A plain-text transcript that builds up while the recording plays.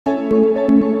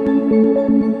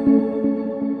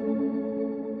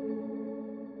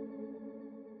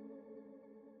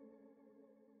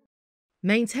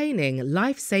Maintaining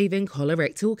life-saving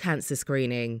colorectal cancer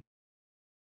screening.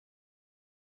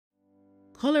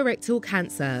 Colorectal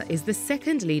cancer is the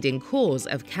second leading cause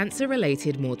of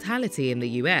cancer-related mortality in the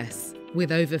US,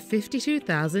 with over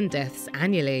 52,000 deaths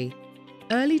annually.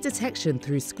 Early detection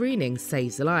through screening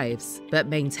saves lives, but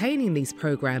maintaining these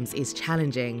programs is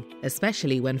challenging,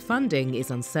 especially when funding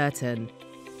is uncertain.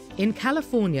 In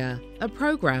California, a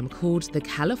program called the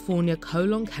California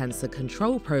Colon Cancer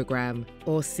Control Program,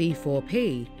 or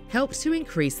C4P, helps to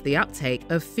increase the uptake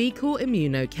of fecal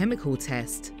immunochemical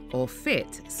test, or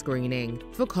FIT, screening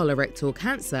for colorectal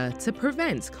cancer to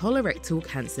prevent colorectal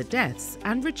cancer deaths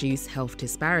and reduce health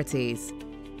disparities.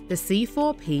 The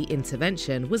C4P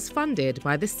intervention was funded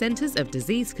by the Centers of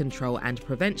Disease Control and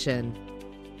Prevention.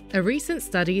 A recent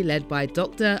study led by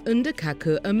Dr.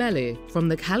 Ndakaku Omelu from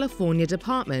the California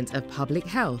Department of Public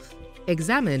Health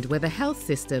examined whether health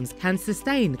systems can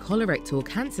sustain colorectal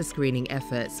cancer screening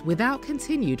efforts without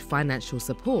continued financial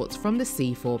support from the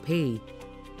C4P.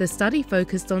 The study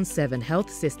focused on 7 health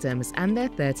systems and their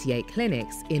 38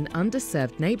 clinics in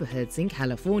underserved neighborhoods in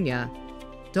California.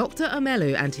 Dr.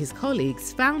 Omelu and his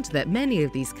colleagues found that many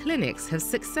of these clinics have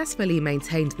successfully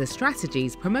maintained the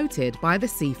strategies promoted by the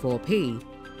C4P.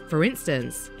 For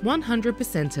instance,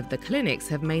 100% of the clinics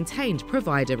have maintained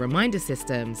provider reminder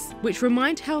systems, which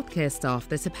remind healthcare staff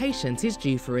that a patient is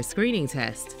due for a screening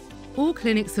test. All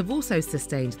clinics have also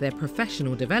sustained their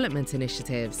professional development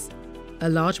initiatives. A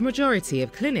large majority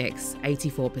of clinics,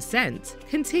 84%,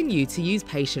 continue to use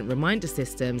patient reminder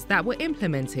systems that were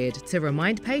implemented to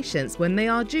remind patients when they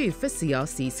are due for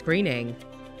CRC screening.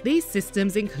 These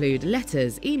systems include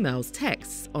letters, emails,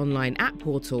 texts, online app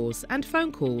portals, and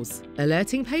phone calls,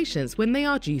 alerting patients when they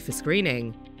are due for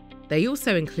screening. They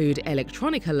also include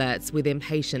electronic alerts within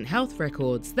patient health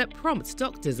records that prompt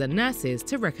doctors and nurses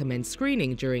to recommend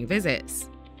screening during visits.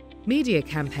 Media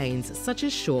campaigns such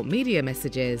as short media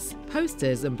messages,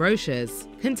 posters, and brochures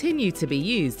continue to be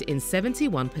used in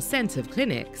 71% of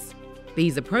clinics.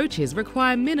 These approaches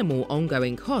require minimal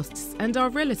ongoing costs and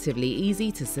are relatively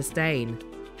easy to sustain.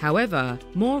 However,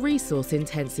 more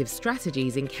resource-intensive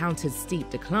strategies encountered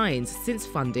steep declines since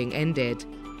funding ended.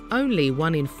 Only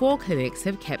 1 in 4 clinics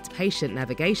have kept patient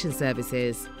navigation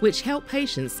services, which help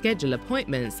patients schedule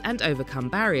appointments and overcome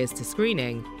barriers to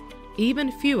screening.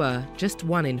 Even fewer, just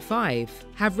 1 in 5,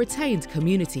 have retained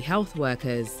community health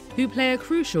workers, who play a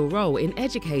crucial role in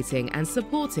educating and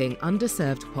supporting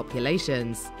underserved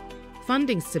populations.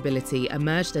 Funding stability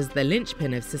emerged as the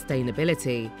linchpin of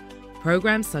sustainability.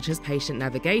 Programs such as patient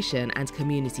navigation and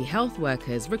community health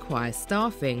workers require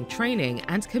staffing, training,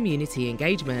 and community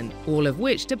engagement, all of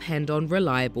which depend on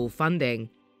reliable funding.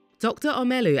 Dr.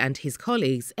 Omelu and his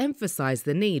colleagues emphasize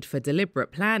the need for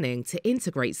deliberate planning to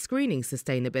integrate screening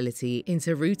sustainability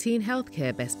into routine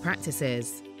healthcare best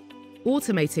practices.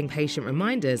 Automating patient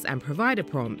reminders and provider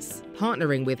prompts,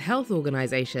 partnering with health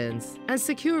organizations, and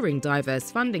securing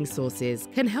diverse funding sources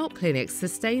can help clinics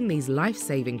sustain these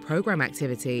life-saving program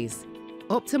activities.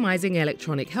 Optimizing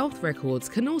electronic health records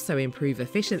can also improve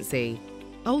efficiency.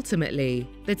 Ultimately,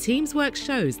 the team's work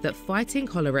shows that fighting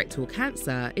colorectal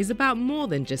cancer is about more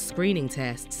than just screening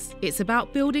tests. It's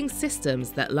about building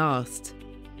systems that last.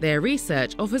 Their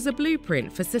research offers a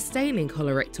blueprint for sustaining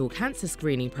colorectal cancer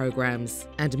screening programs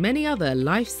and many other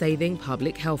life-saving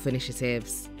public health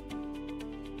initiatives.